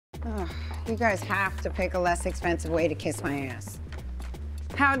Ugh, you guys have to pick a less expensive way to kiss my ass.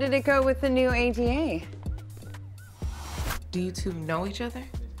 How did it go with the new ADA? Do you two know each other?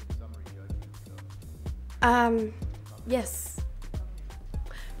 Yes.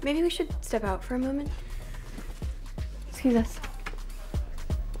 Maybe we should step out for a moment. Excuse us.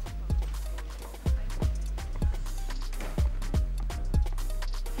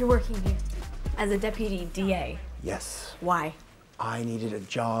 You're working here as a deputy DA. Yes. Why? I needed a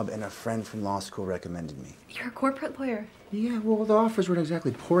job and a friend from law school recommended me. You're a corporate lawyer. Yeah, well, the offers weren't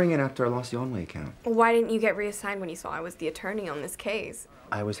exactly pouring in after I lost the Onway account. Why didn't you get reassigned when you saw I was the attorney on this case?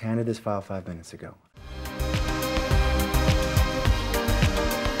 I was handed this file 5 minutes ago.